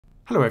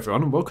Hello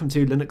everyone and welcome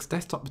to Linux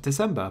Desktop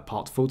December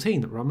Part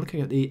 14, where I'm looking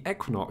at the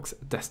Equinox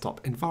Desktop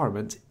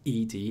Environment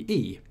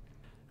EDE.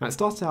 Now it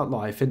started out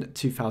live in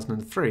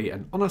 2003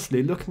 and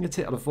honestly looking at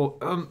it I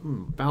thought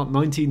about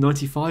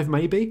 1995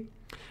 maybe.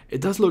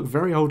 It does look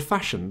very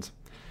old-fashioned.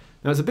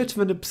 Now it's a bit of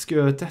an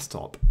obscure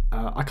desktop.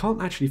 I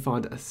can't actually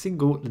find a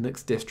single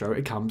Linux distro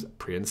it comes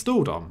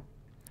pre-installed on.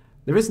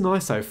 There is an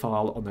ISO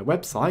file on their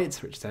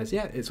website which says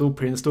yeah it's all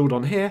pre-installed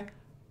on here,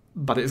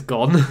 but it's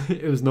gone.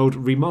 It was an old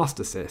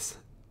remaster sys.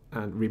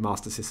 And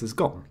remaster sys is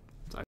gone.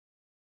 So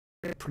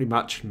it pretty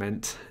much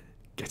meant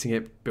getting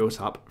it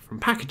built up from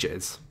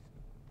packages.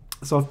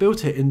 So I've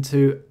built it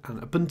into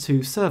an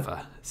Ubuntu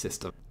server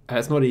system.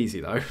 It's not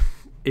easy though.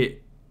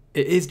 It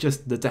is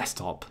just the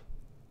desktop.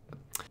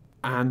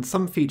 And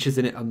some features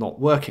in it are not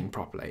working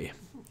properly.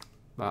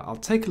 But I'll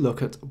take a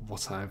look at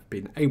what I've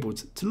been able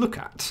to look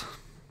at. So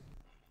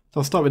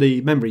I'll start with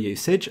the memory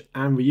usage,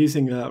 and we're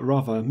using a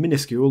rather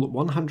minuscule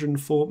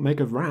 104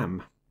 meg of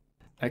RAM.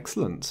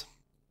 Excellent.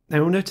 Now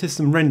we'll notice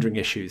some rendering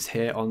issues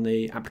here on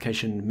the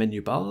application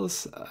menu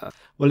bars.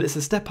 Well, it's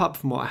a step up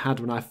from what I had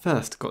when I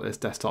first got this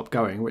desktop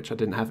going, which I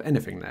didn't have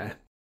anything there.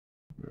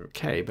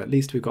 Okay, but at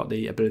least we've got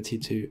the ability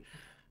to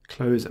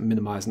close,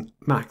 minimize and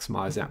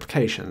maximize the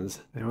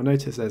applications. Now you'll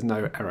notice there's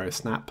no arrow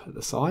snap at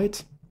the side.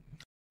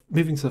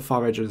 Moving to the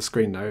far edge of the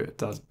screen though, it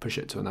does push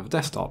it to another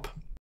desktop.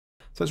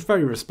 So it's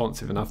very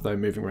responsive enough though,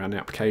 moving around the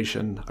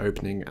application,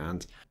 opening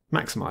and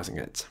maximizing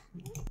it.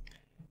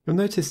 You'll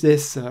notice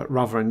this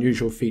rather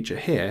unusual feature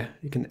here.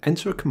 You can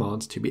enter a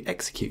command to be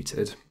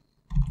executed.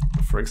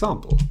 For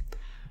example,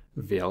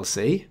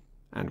 VLC,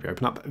 and we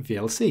open up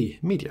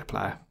VLC Media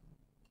Player.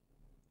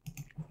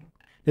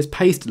 This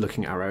paste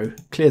looking arrow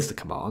clears the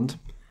command.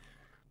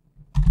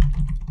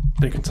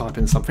 Then you can type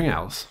in something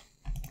else.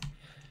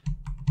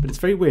 But it's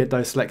very weird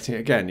though selecting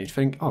it again. You'd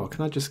think, oh,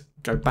 can I just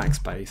go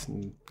backspace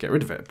and get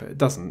rid of it? But it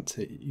doesn't.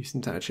 You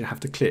seem to actually have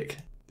to click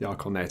the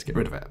icon there to get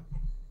rid of it.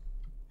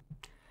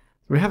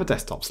 We have a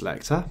desktop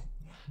selector,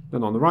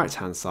 then on the right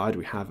hand side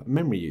we have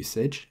memory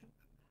usage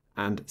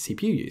and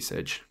CPU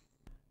usage,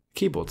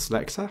 keyboard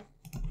selector,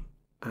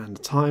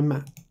 and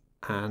time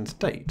and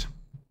date.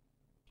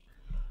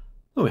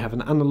 Oh, we have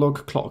an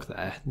analog clock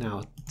there.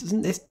 Now,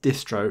 doesn't this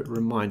distro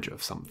remind you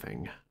of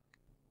something?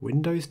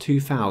 Windows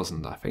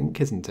 2000, I think,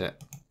 isn't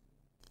it?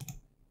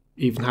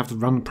 Even have the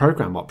run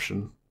program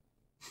option.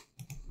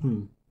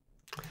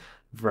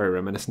 Very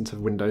reminiscent of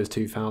Windows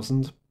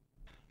 2000. So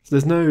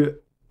there's no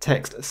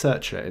text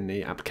searcher in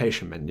the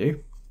application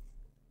menu.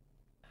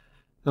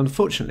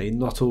 Unfortunately,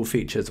 not all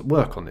features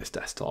work on this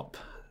desktop.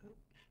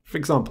 For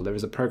example, there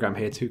is a program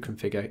here to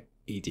configure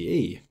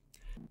EDE.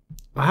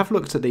 I have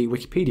looked at the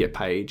Wikipedia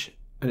page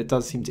and it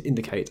does seem to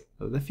indicate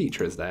that the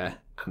feature is there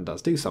and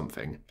does do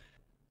something.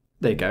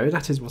 There you go,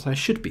 that is what I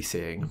should be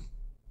seeing.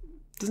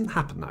 Doesn't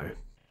happen though.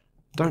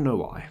 Don't know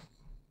why.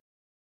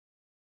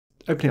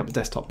 Opening up the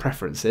desktop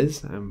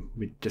preferences,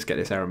 we just get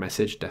this error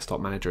message, desktop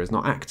manager is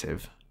not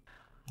active.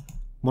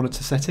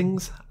 Monitor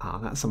settings,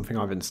 that's something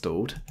I've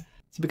installed.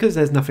 So because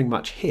there's nothing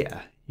much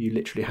here, you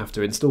literally have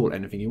to install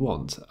anything you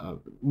want.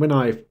 When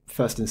I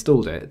first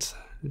installed it,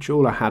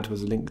 all I had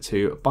was a link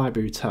to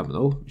Baibu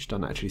Terminal, which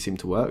doesn't actually seem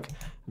to work,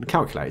 and a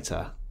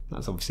calculator.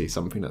 That's obviously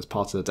something that's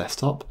part of the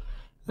desktop.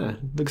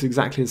 Looks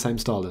exactly the same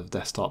style as the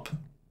desktop.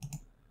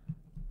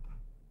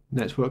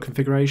 Network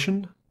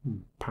configuration.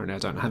 Apparently I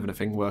don't have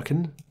anything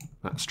working.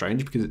 That's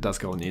strange because it does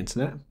go on the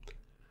internet.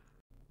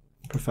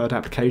 Preferred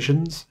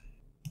applications.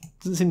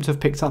 Doesn't seem to have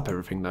picked up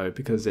everything though,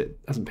 because it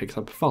hasn't picked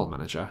up a file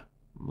manager.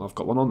 Well, I've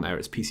got one on there,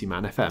 it's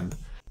PCman FM,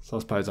 so I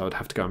suppose I would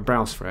have to go and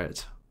browse for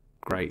it.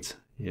 Great,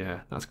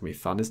 yeah, that's going to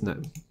be fun, isn't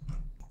it?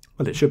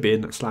 Well, it should be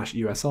in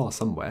 /USR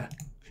somewhere.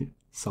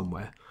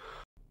 Somewhere.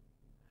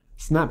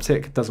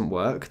 Synaptic doesn't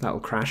work, that'll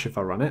crash if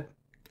I run it.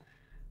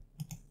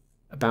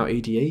 About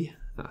EDE,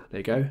 there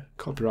you go,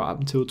 copyright up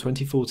until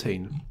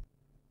 2014.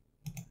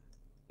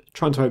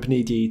 Trying to open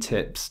EDE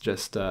tips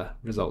just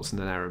results in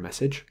an error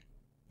message.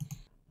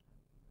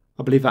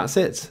 I believe that's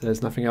it.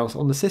 There's nothing else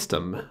on the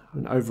system,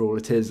 and overall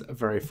it is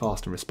very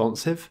fast and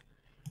responsive.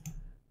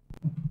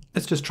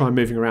 Let's just try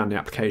moving around the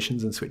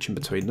applications and switching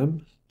between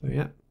them. So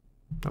yeah,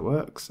 that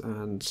works,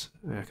 and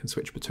I can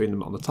switch between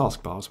them on the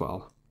taskbar as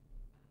well.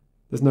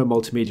 There's no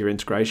multimedia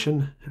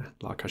integration,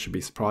 like I should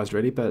be surprised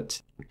really,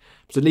 but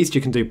at least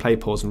you can do play,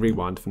 pause and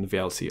rewind from the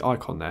VLC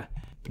icon there,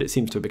 but it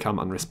seems to have become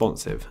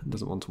unresponsive and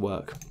doesn't want to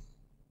work.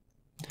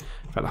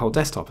 In fact, the whole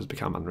desktop has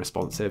become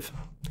unresponsive.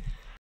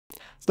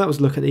 So that was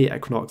a look at the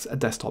Equinox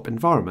Desktop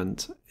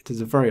Environment. It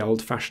is a very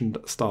old-fashioned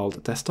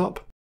styled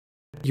desktop.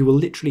 You will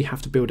literally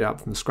have to build it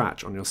up from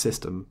scratch on your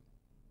system.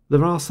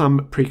 There are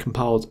some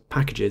pre-compiled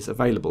packages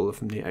available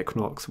from the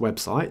Equinox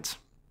website,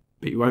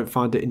 but you won't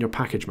find it in your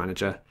package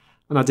manager.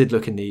 And I did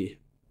look in the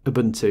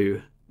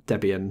Ubuntu,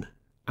 Debian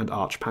and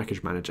Arch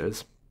package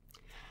managers.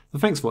 So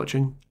thanks for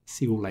watching.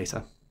 See you all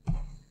later.